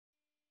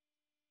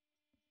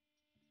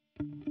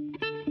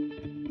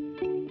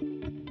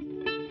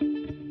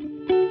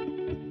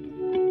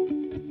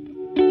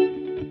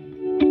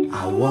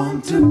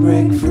want to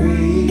break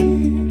free.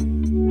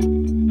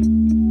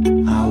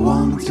 I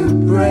want to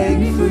break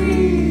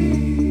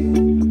free.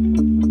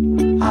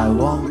 I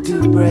want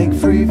to break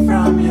free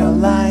from your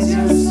lies.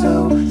 You're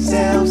so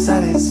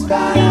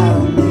self-satisfied, I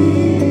don't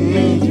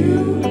need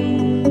you.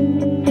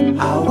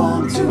 I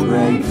want to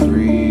break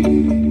free.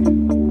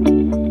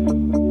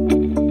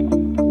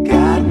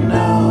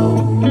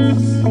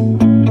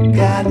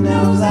 God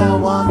knows I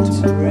want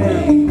to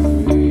break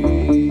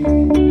free.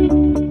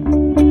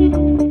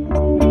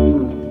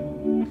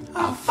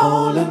 I've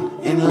fallen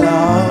in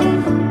love.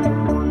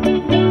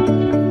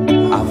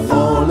 I've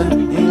fallen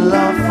in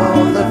love for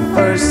the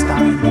first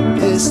time.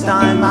 This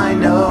time I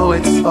know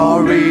it's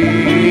for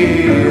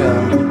real.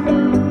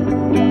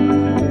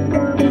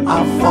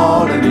 I've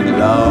fallen in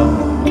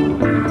love.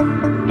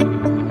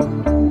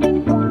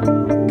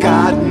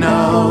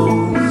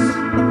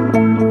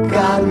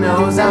 God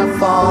knows I've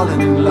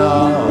fallen in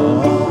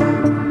love.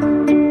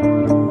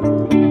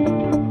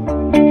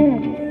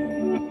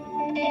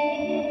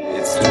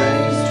 It's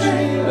strange,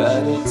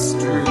 but it's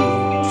true.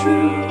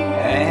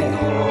 Hey,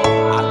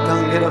 I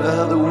can't get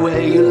over the way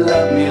you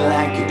love me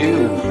like you do,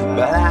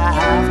 but I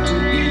have to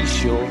be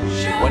sure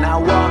when I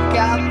walk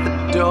out the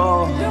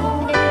door.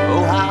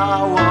 Oh, how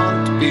I want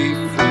to be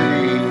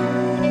free,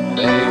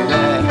 baby.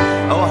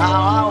 Oh, how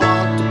I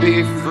want to be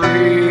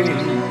free.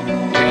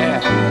 Yeah.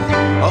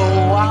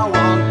 Oh, I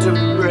want to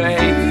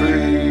break free.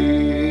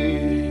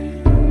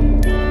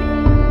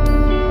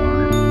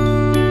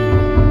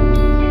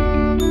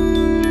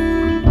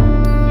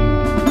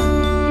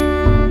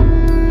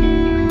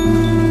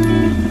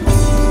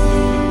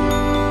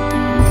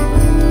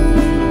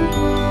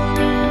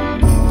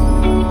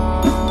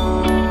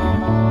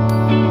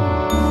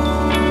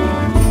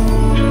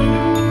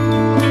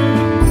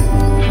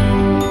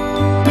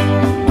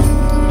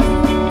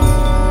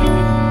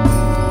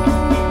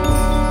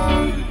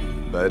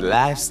 But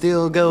life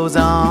still goes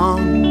on.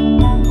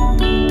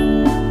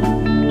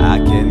 I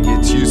can't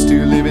get used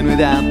to living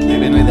without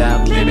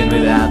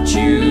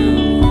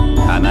you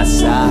by my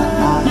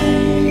side.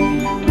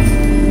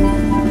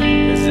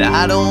 'Cause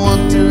I don't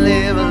want to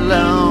live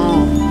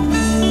alone.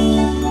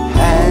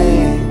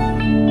 Hey,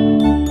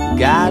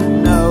 God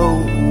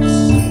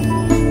knows,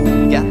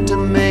 got to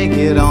make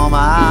it on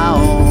my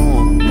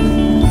own.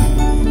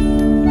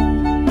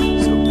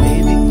 So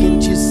baby,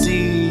 can't you see?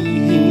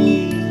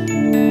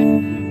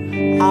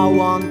 I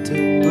want to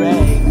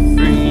break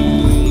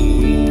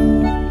free.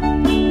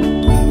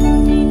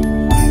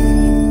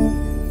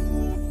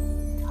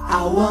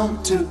 I want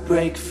to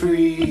break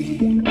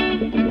free.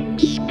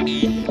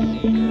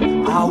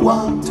 I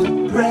want to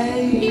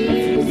break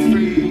free.